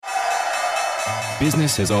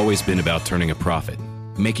Business has always been about turning a profit,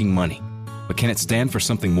 making money. But can it stand for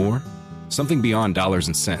something more? Something beyond dollars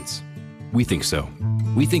and cents? We think so.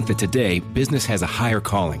 We think that today, business has a higher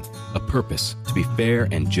calling, a purpose to be fair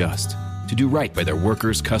and just, to do right by their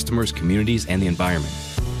workers, customers, communities, and the environment.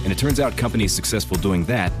 And it turns out companies successful doing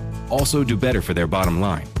that also do better for their bottom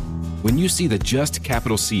line. When you see the Just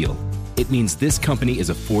Capital seal, it means this company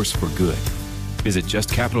is a force for good. Visit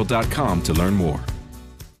justcapital.com to learn more.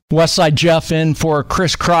 Westside Jeff in for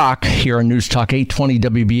Chris Krok here on News Talk 820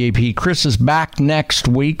 WBAP. Chris is back next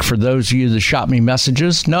week for those of you that shot me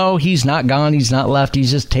messages. No, he's not gone. He's not left.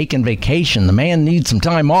 He's just taking vacation. The man needs some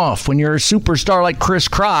time off. When you're a superstar like Chris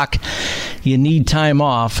Krok, you need time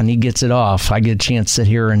off, and he gets it off. I get a chance to sit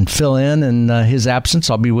here and fill in his absence.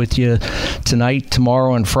 I'll be with you tonight,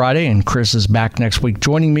 tomorrow, and Friday, and Chris is back next week.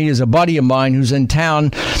 Joining me is a buddy of mine who's in town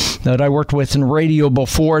that I worked with in radio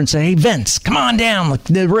before and say, hey, Vince, come on down. Look,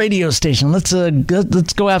 the radio station.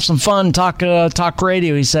 Let's go have some fun. Talk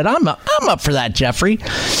radio. He said, I'm up for that, Jeffrey.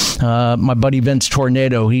 My buddy Vince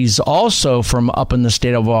Tornado. He's also from up in the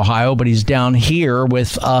state of Ohio, but he's down here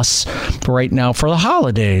with us right now for the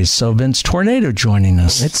holidays. So Vince Tornado joining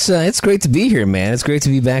us. It's great to be here, man. It's great to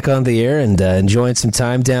be back on the air and enjoying some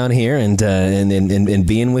time down here and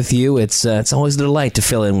being with you. It's always a delight to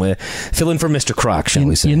fill in for Mr. Krok, shall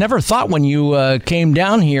we say? You never thought when you came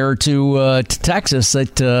down here to Texas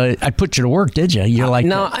that I put you to work, did you? You're like,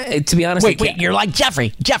 no. To be honest, wait. You're like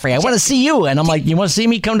Jeffrey. I want to see you, and I'm like, you want to see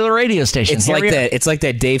me? Come to the radio station. It's like that. It's like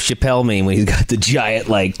that Dave Chappelle meme when he's got the giant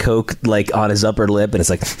Coke on his upper lip, and it's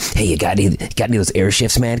like, hey, you got any of those air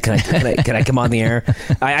shifts, man? Can I come on the air?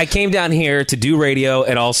 I came down here to do radio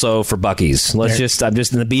and also for Buc-ee's. I'm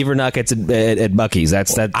just in the Beaver Nuggets at Buc-ee's.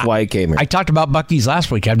 That's why I came here. I talked about Buc-ee's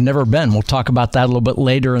last week. I've never been. We'll talk about that a little bit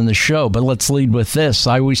later in the show, but let's lead with this.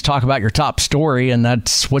 I always talk about your top story, and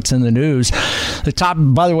that's what's in the news. The top,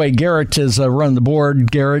 by the way, Garrett is running the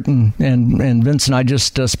board. Garrett and Vince and I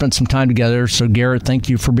just spent some time together. So, Garrett, thank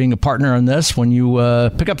you for being a partner on this. When you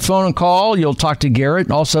pick up the phone and call, you'll talk to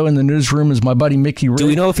Garrett. Also in the newsroom is my buddy Mickey Rick. Do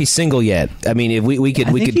we know if he's single yet? I mean, if we could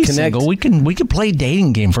connect. Single. We could play a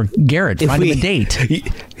dating game for Garrett. Find him a date.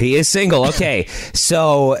 He is single. Okay,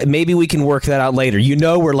 so maybe we can work that out later.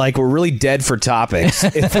 We're really dead for topics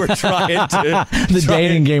if we're trying to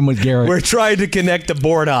dating game with Garrett. We're trying to connect the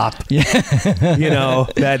board up. Yeah.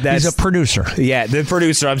 That's he's a producer. Yeah, the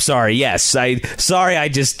producer. I'm sorry. Yes, I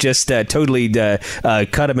just totally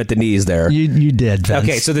cut him at the knees there. You did, Vince.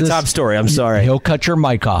 Okay, so the top story. I'm sorry. He'll cut your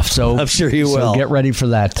mic off. So I'm sure he will. So get ready for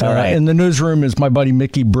that. All right. In the newsroom is my buddy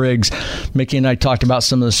Mickey Briggs. Mickey and I talked about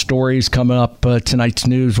some of the stories coming up tonight's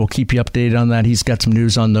news. We'll keep you updated on that. He's got some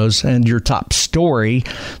news on those. And your top story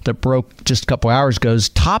that broke just a couple hours ago is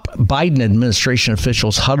top Biden administration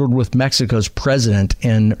officials huddled with Mexico's president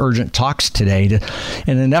in urgent talks today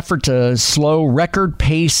in an effort to slow record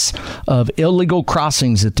pace of illegal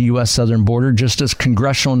crossings at the U.S. southern border, just as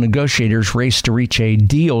congressional negotiators race to reach a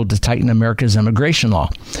deal to tighten America's immigration law.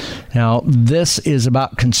 Now, this is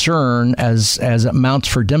about concern as it mounts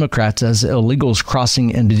for Democrats as illegals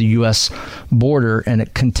crossing into the U.S. border, and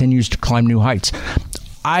it continues to climb new heights.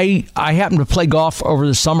 I happened to play golf over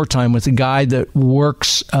the summertime with a guy that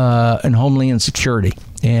works in Homeland Security.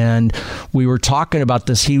 And we were talking about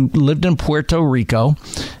this. He lived in Puerto Rico.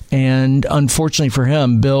 And unfortunately for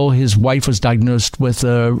him, Bill, his wife was diagnosed with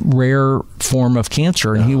a rare form of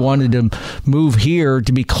cancer. And he wanted to move here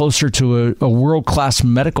to be closer to a world-class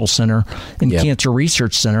medical center and cancer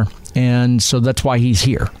research center. And so that's why he's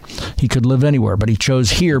here. He could live anywhere, but he chose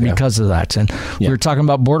here because of that. And we were talking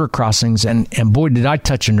about border crossings, and boy, did I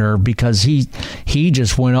touch a nerve, because he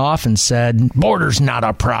just went off and said, border's not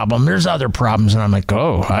a problem. There's other problems. And I'm like,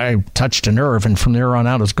 oh, I touched a nerve. And from there on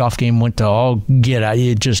out, his golf game went to all get out.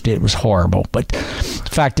 It was horrible. But the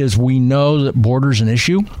fact is, we know that border's an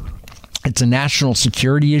issue. It's a national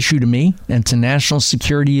security issue to me, and it's a national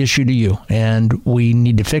security issue to you, and we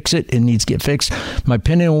need to fix it. It needs to get fixed. My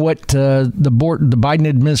opinion on what the Biden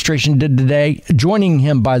administration did today, joining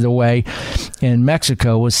him, by the way, in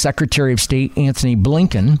Mexico, was Secretary of State Antony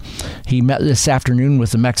Blinken. He met this afternoon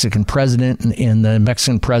with the Mexican president and the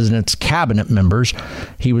Mexican president's cabinet members.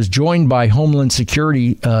 He was joined by Homeland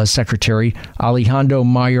Security Secretary Alejandro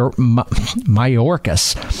Mayorkas.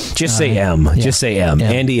 Just say M. Just say M.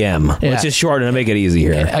 Andy M. Let's just shorten it and make it easy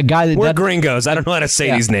here. A guy that we're gringos. I don't know how to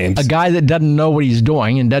say these names. A guy that doesn't know what he's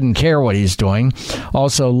doing and doesn't care what he's doing.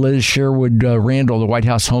 Also, Liz Sherwood Randall, the White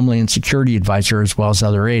House Homeland Security Advisor, as well as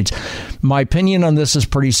other aides. My opinion on this is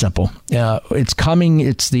pretty simple. It's coming.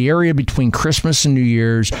 It's the area between Christmas and New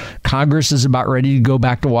Year's. Congress is about ready to go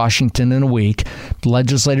back to Washington in a week. The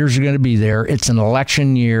legislators are going to be there. It's an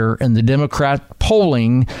election year, and the Democrat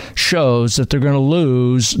polling shows that they're going to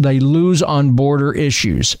lose. They lose on border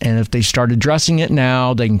issues. And if they start addressing it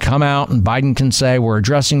now, they can come out and Biden can say, we're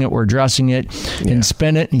addressing it, and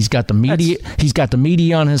spin it. He's got the media. He's got the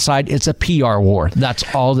media on his side. It's a PR war. That's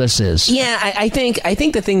all this is. Yeah, I think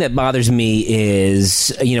the thing that bothers me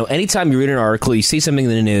is, anytime you read an article, you see something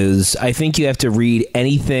in the news, I think you have to read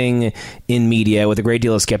anything in media with a great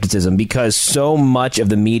deal of skepticism, because so much of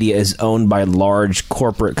the media is owned by large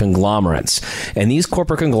corporate conglomerates. And these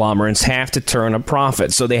corporate conglomerates have to turn a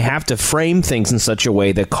profit. So they have to frame things in such a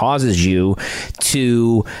way that causes you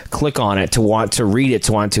to click on it, to want to read it,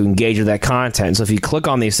 to want to engage with that content. So if you click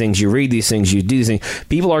on these things, you read these things, you do these things,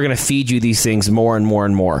 people are going to feed you these things more and more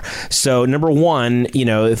and more. So number one,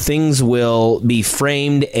 things will be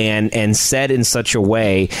framed and said in such a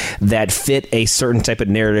way that fit a certain type of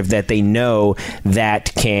narrative that they know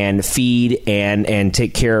that can feed and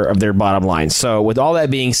take care of their bottom line. So with all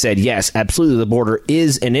that being said, yes, absolutely, the border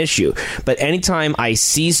is an issue. But anytime I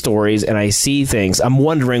see stories and I see things, I'm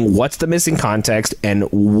wondering what's the missing context and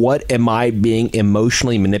what am I being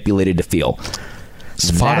emotionally manipulated to feel?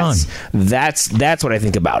 Spot on. That's what I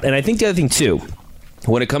think about. And I think the other thing, too,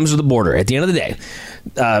 when it comes to the border, at the end of the day,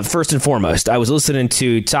 first and foremost, I was listening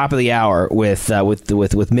to Top of the Hour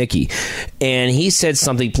with Mickey, and he said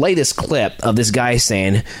something. Play this clip of this guy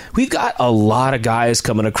saying, "We've got a lot of guys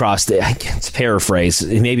coming across the." I can't paraphrase.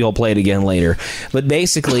 Maybe I'll play it again later. But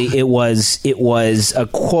basically, it was a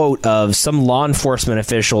quote of some law enforcement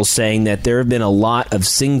officials saying that there have been a lot of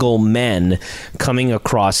single men coming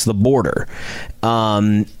across the border.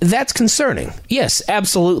 That's concerning. Yes,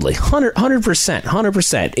 absolutely, 100%.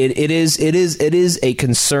 It is a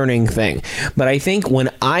concerning thing. But I think when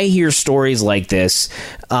I hear stories like this,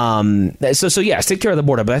 so yes, take care of the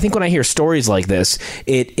border. But I think when I hear stories like this,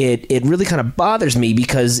 it really kind of bothers me,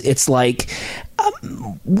 because it's like,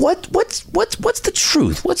 what's the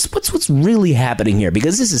truth? What's really happening here?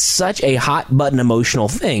 Because this is such a hot button emotional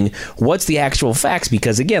thing. What's the actual facts?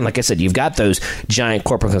 Because again, like I said, you've got those giant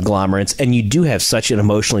corporate conglomerates, and you do have such an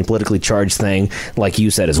emotionally, politically charged thing, like you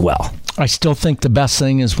said as well. I still think the best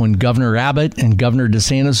thing is when Governor Abbott and Governor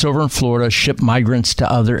DeSantis over in Florida ship migrants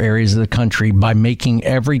to other areas of the country by making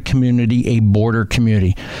every community a border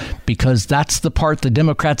community, because that's the part the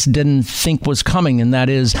Democrats didn't think was coming. And that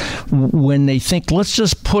is when they think, let's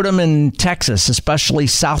just put them in Texas, especially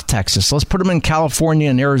South Texas. Let's put them in California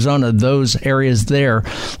and Arizona, those areas there.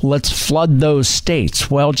 Let's flood those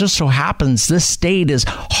states. Well, it just so happens this state is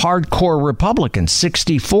hardcore Republican,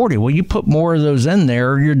 60-40. Well, you put more of those in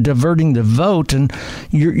there, you're diverting the vote, and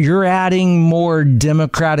you're adding more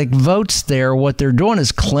Democratic votes there. What they're doing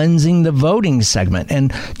is cleansing the voting segment.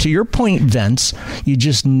 And to your point, Vince, you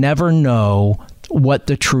just never know what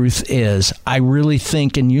the truth is. I really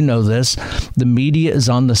think, and you know this, the media is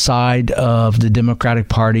on the side of the Democratic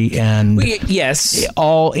Party and yes,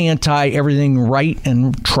 all anti everything right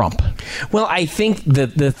and Trump. Well, I think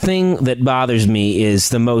that the thing that bothers me is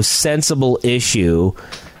the most sensible issue,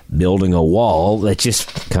 building a wall. That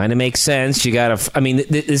just kind of makes sense. You gotta,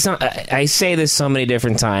 it's not, I say this so many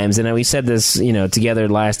different times, and we said this, together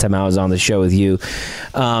last time I was on the show with you,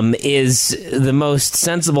 is the most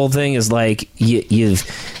sensible thing is like, you've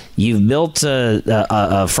built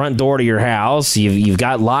a front door to your house. You've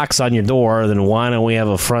got locks on your door. Then why don't we have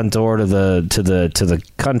a front door to the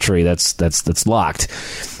country that's locked?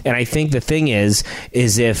 And I think the thing is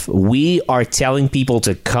if we are telling people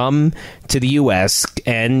to come to the U.S.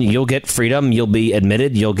 and you'll get freedom, you'll be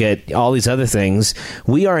admitted, you'll get all these other things,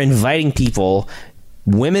 we are inviting people,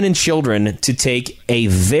 women and children, to take a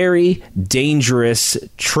very dangerous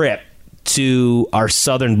trip to our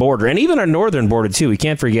southern border, and even our northern border too. We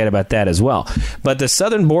can't forget about that as well. But the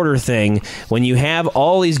southern border thing, when you have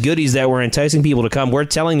all these goodies that we're enticing people to come, we're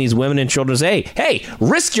telling these women and children, hey,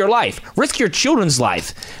 risk your life, risk your children's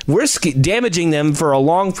life, risk damaging them for a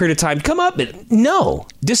long period of time. Come up, no,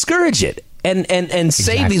 discourage it, and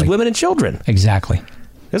save these women and children. Exactly.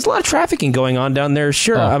 There's a lot of trafficking going on down there.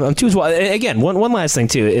 Sure, I'm too. Again, one last thing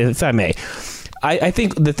too, if I may. I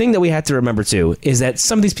think the thing that we have to remember, too, is that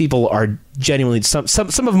some of these people are genuinely, some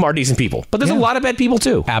of them are decent people, but there's a lot of bad people,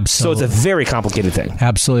 too. Absolutely. So it's a very complicated thing.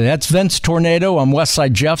 Absolutely. That's Vince Tornado. I'm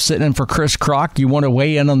Westside Jeff sitting in for Chris Krok. You want to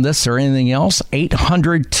weigh in on this or anything else?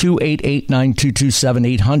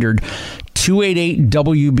 800-288-9227.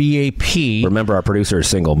 800-288-WBAP. Remember, our producer is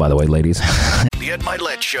single, by the way, ladies. The Ed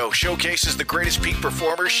Milet Show showcases the greatest peak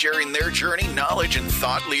performers sharing their journey, knowledge, and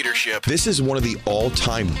thought leadership. This is one of the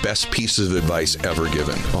all-time best pieces of advice ever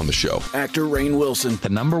given on the show. Actor Rainn Wilson. The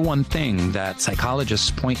number one thing that psychologists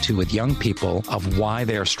point to with young people of why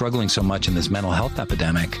they are struggling so much in this mental health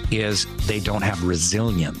epidemic is they don't have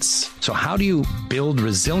resilience. So how do you build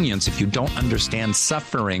resilience if you don't understand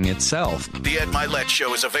suffering itself? The Ed Milet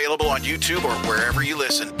Show is available on YouTube or wherever you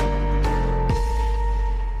listen.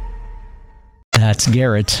 That's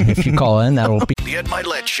Garrett. If you call in, that'll be... The Ed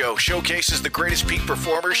Milet Show showcases the greatest peak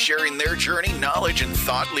performers sharing their journey, knowledge, and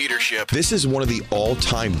thought leadership. This is one of the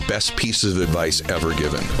all-time best pieces of advice ever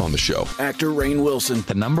given on the show. Actor Rainn Wilson.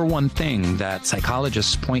 The number one thing that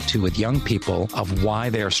psychologists point to with young people of why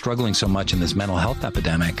they are struggling so much in this mental health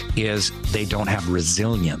epidemic is they don't have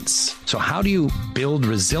resilience. So how do you build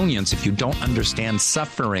resilience if you don't understand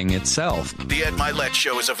suffering itself? The Ed Milet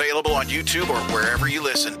Show is available on YouTube or wherever you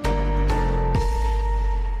listen.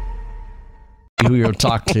 Who you'll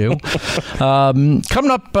talk to. Coming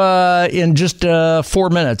up in just 4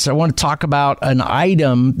 minutes, I want to talk about an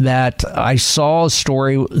item that I saw a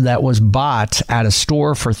story that was bought at a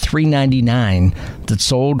store for $3.99 that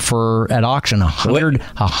sold for at auction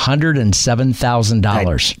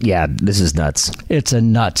 $107,000. Yeah, this is nuts. It's a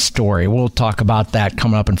nuts story. We'll talk about that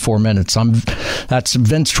coming up in 4 minutes. That's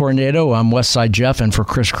Vince Tornado. I'm Westside Jeff, and for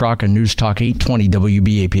Chris Krok on News Talk 820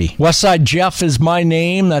 WBAP. Westside Jeff is my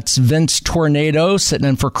name. That's Vince Tornado. Sitting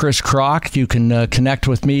in for Chris Krok. You can connect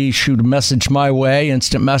with me, shoot a message my way,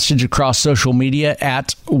 instant message across social media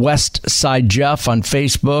at Westside Jeff on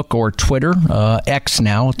Facebook or Twitter. X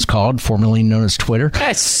now, it's called, formerly known as Twitter.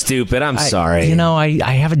 That's stupid. I'm sorry.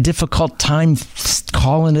 I have a difficult time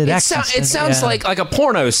calling it X. It sounds like a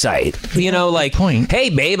porno site. Point. Hey,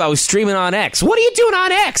 babe, I was streaming on X. What are you doing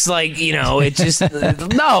on X? It just,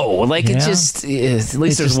 no. It just, at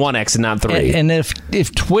least there's one X and not three. And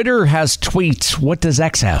if Twitter has tweets, what does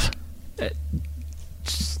X have?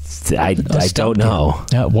 I don't know.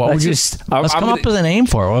 Let's come up with a name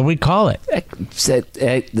for it. What do we call it?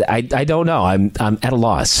 I don't know. I'm at a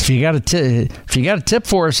loss. If you got a tip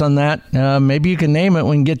for us on that, maybe you can name it.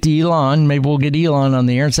 We can get to Elon. Maybe we'll get Elon on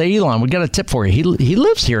the air and say, Elon, we got a tip for you. He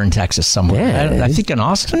lives here in Texas somewhere. Yeah. I think in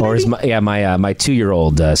Austin. Or my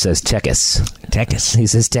 2-year-old says Texas. Texas. He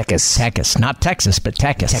says Texas. Texas, not Texas, but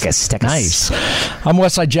Texas. Texas. Nice. I'm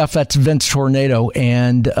Westside Jeff. That's Vince Tornado,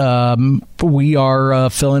 and we are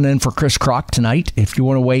filling in for Chris Krok tonight. If you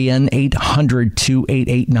want to weigh in,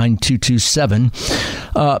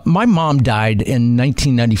 800-288-9227. My mom died in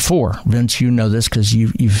 1994. Vince, you know this because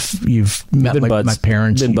you've met my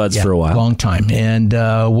parents. Been buds for a while, long time. And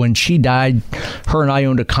when she died, her and I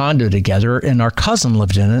owned a condo together, and our cousin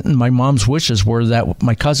lived in it. And my mom's wishes were that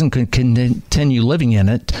my cousin could continue living in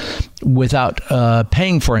it without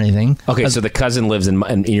paying for anything. Okay, so the cousin lives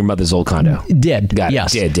in your mother's old condo. Did. Got it.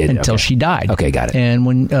 Yes. Did. Until she died. Okay, got it. And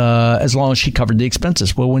when, as long as she covered the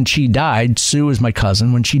expenses. Well, when she died, Sue is my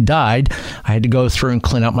cousin. When she died, I had to go through and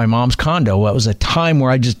clean out my mom's condo. Well, it was a time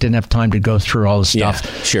where I just didn't have time to go through all the stuff.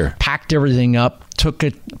 Yeah, sure. Packed everything up, took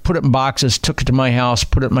it, put it in boxes, took it to my house,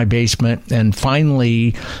 put it in my basement, and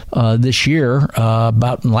finally, this year,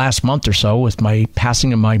 about last month or so, with my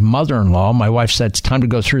passing of my mother-in-law, my wife said, it's time to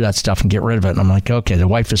go through that stuff and get rid of it. And I'm like, okay, the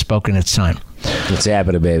wife has spoken, it's time. It's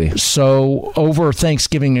happening, baby. So over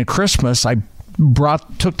Thanksgiving and Christmas, I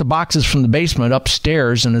took the boxes from the basement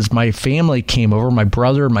upstairs, and as my family came over, my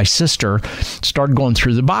brother, my sister, started going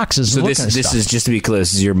through the boxes. So this is, just to be clear,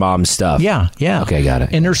 this is your mom's stuff. Yeah. Okay, got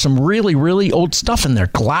it. And there's some really, really old stuff in there,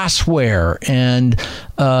 glassware and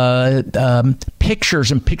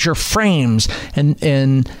pictures and picture frames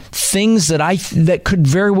and things that could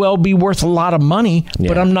very well be worth a lot of money,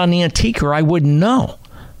 but I'm not an antiquer, I wouldn't know.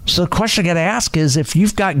 So the question I got to ask is, if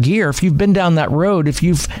you've got gear, if you've been down that road, if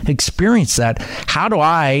you've experienced that, how do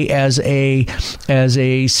I, as a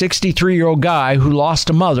 63-year-old guy who lost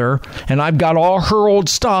a mother, and I've got all her old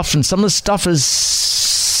stuff, and some of the stuff is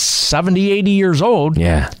 70, 80 years old,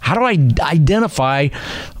 how do I identify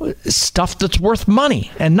stuff that's worth money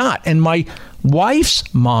and not? And my wife's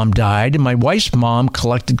mom died, and my wife's mom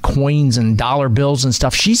collected coins and dollar bills and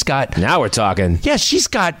stuff. Now we're talking. Yeah, she's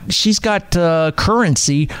got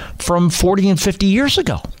currency from 40 and 50 years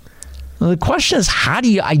ago. Well, the question is, how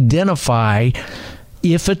do you identify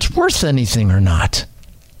if it's worth anything or not?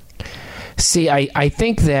 See, I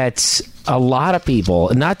think that a lot of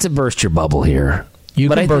people, not to burst your bubble here, You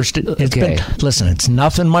can burst it. It's been, listen, it's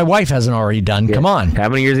nothing my wife hasn't already done. Yeah. Come on. How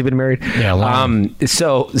many years have you been married? Yeah, long.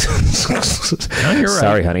 So, no, you're right.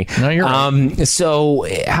 Sorry, honey. No, you're right. So,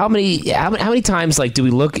 how many times like do we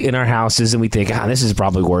look in our houses and we think, this is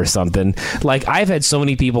probably worth something? Like, I've had so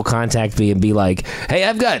many people contact me and be like, hey,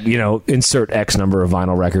 I've got, insert X number of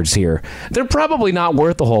vinyl records here. They're probably not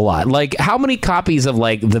worth a whole lot. Like, how many copies of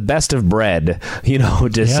like The Best of Bread,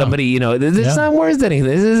 to somebody, it's not worth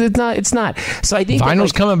anything. It's not. So I think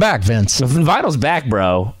vinyl's coming back, Vince. Vinyl's back,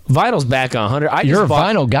 bro. Vinyl's back 100. You're a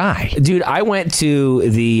vinyl guy, dude. I went to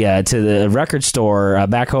the record store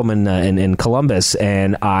back home in Columbus,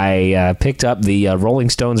 and I picked up the Rolling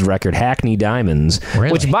Stones record Hackney Diamonds,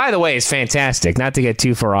 which, by the way, is fantastic. Not to get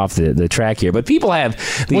too far off the track here, but people have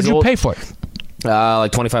these. What'd you pay for it?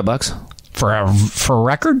 Like $25 for a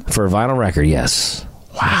record? For a vinyl record, yes.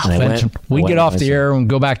 Wow. We get off the air and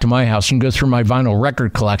go back to my house and go through my vinyl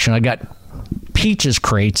record collection. I got Peaches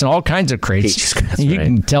crates and all kinds of crates. You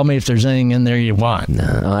can tell me if there's anything in there you want. No,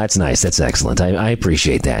 that's nice. That's excellent. I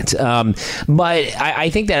appreciate that. But I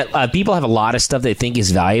think that people have a lot of stuff they think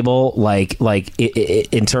is valuable, like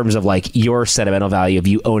in terms of like your sentimental value of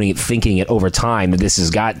you owning it, thinking it over time that this has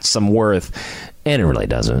got some worth. And it really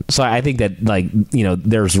doesn't. So I think that,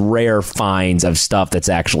 there's rare finds of stuff that's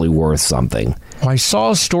actually worth something. Well, I saw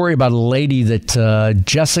a story about a lady that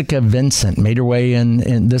Jessica Vincent made her way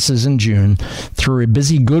in, this is in June, through a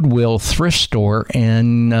busy Goodwill thrift store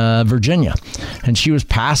in Virginia. And she was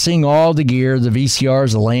passing all the gear, the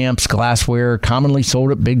VCRs, the lamps, glassware, commonly sold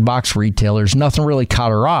at big box retailers. Nothing really caught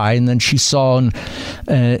her eye. And then she saw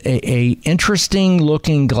a interesting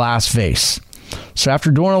looking glass vase. So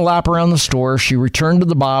after doing a lap around the store, she returned to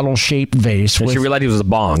the bottle-shaped vase. And she realized it was a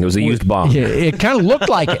bong. It was a used bong. Yeah, it kind of looked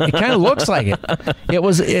like it. It kind of looks like it. It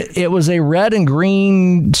was a red and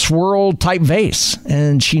green swirl type vase,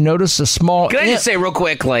 and she noticed a small. Can I just say real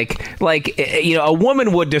quick, a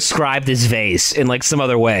woman would describe this vase in like some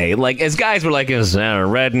other way. Like as guys were like, it's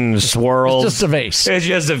red and swirls. It's just a vase. It's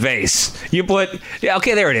just a vase. You put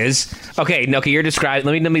okay, there it is. Okay, you're describing.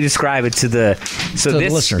 Let me describe it to the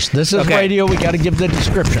listeners. This is radio. We got to give the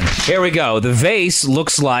description. Here we go. The vase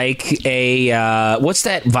looks like a what's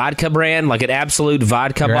that vodka brand? Like an Absolute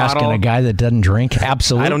vodka You're bottle. Asking a guy that doesn't drink.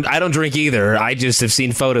 Absolute. I don't drink either. I just have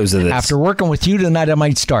seen photos of this. After working with you tonight, I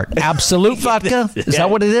might start. Absolute vodka. Is that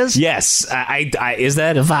what it is? Yes. I is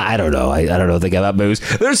that? I don't know. I don't know if they got that booze.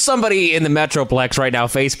 There's somebody in the Metroplex right now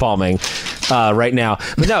face palming right now.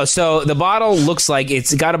 But no. So the bottle looks like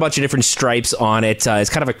it's got a bunch of different stripes on it. It's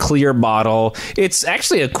kind of a clear bottle. It's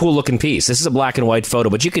actually a cool looking piece. This is a black and white photo,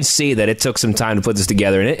 but you can see that it took some time to put this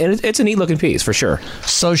together, and it's a neat looking piece for sure.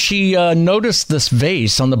 So she noticed this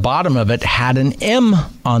vase on the bottom of it had an M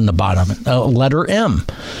on the bottom, a letter M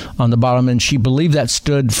on the bottom, and she believed that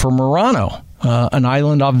stood for Murano, an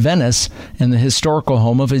island off Venice and the historical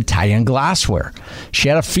home of Italian glassware. She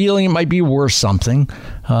had a feeling it might be worth something.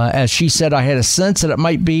 As she said, I had a sense that it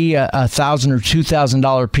might be $1,000 or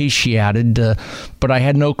 $2,000 piece, she added, but I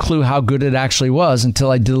had no clue how good it actually was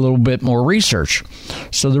until I did a little bit more research.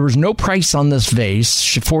 So there was no price on this vase.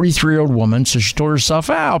 She's a 43-year-old woman, so she told herself,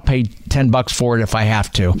 I'll pay $10 for it if I have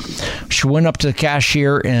to. She went up to the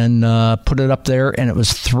cashier and put it up there, and it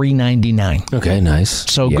was $3.99. Okay, nice.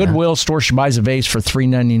 So Goodwill store, she buys a vase for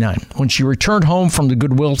 $3.99. When she returned home from the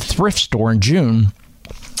Goodwill thrift store in June,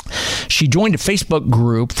 she joined a Facebook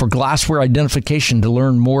group for glassware identification to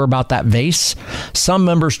learn more about that vase. Some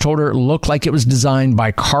members told her it looked like it was designed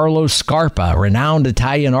by Carlo Scarpa, a renowned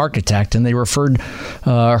Italian architect, and they referred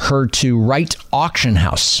her to Wright Auction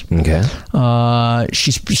House. Okay.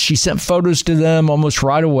 She sent photos to them almost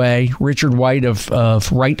right away. Richard White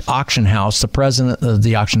of Wright Auction House, the president of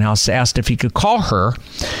the auction house, asked if he could call her,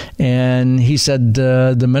 and he said,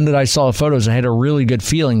 the minute I saw the photos, I had a really good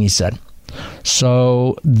feeling, he said.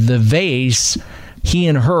 So the vase, he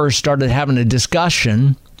and her started having a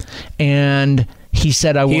discussion, and he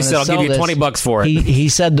said, "I want to sell this." I'll give you $20 for it. He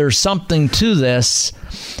said, "There's something to this,"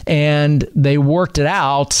 and they worked it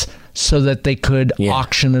out so that they could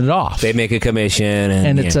auction it off. They make a commission,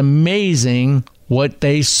 and it's amazing what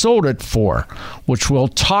they sold it for, which we'll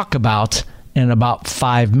talk about in about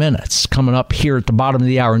 5 minutes. Coming up here at the bottom of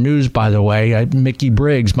the hour news, by the way, Mickey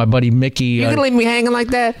Briggs, my buddy Mickey. You gonna leave me hanging like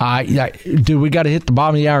that? Dude, we got to hit the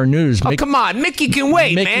bottom of the hour news. Oh, come on. Mickey can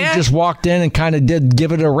wait, man. Mickey just walked in and kind of did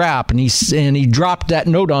give it a wrap, and he dropped that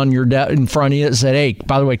note on your in front of you that said, hey,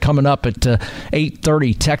 by the way, coming up at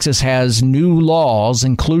 8:30, Texas has new laws,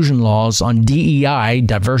 inclusion laws on DEI,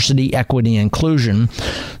 diversity, equity, inclusion,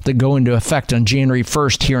 that go into effect on January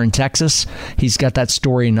 1st here in Texas. He's got that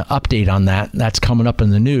story and an update on that. That's coming up in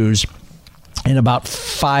the news. in about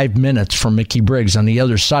 5 minutes from Mickey Briggs. On the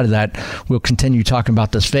other side of that, we'll continue talking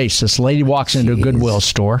about this face. This lady walks into a Goodwill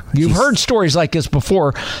store. You've heard stories like this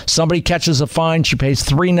before. Somebody catches a fine. She pays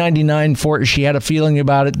 $3.99 for it. She had a feeling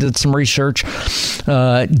about it, did some research,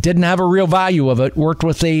 didn't have a real value of it, worked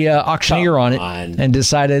with the auctioneer on it, and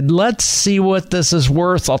decided, let's see what this is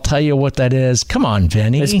worth. I'll tell you what that is. Come on,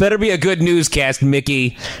 Vinny. This better be a good newscast,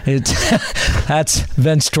 Mickey. That's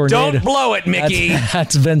Vince Tornado. Don't blow it, Mickey.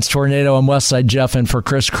 That's Vince Tornado. I'm Westside Jeff, and for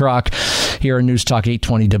Chris Krok here on News Talk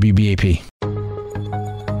 820 WBAP.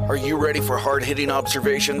 Are you ready for hard-hitting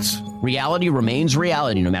observations? Reality remains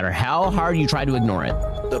reality, no matter how hard you try to ignore it.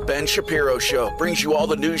 The Ben Shapiro Show brings you all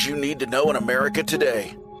the news you need to know in America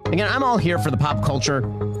today. Again, I'm all here for the pop culture,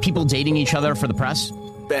 people dating each other for the press.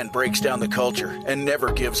 Ben breaks down the culture and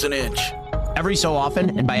never gives an inch. Every so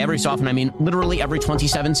often, and by every so often I mean literally every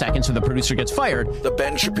 27 seconds, so the producer gets fired. The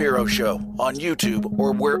Ben Shapiro Show on YouTube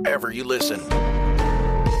or wherever you listen.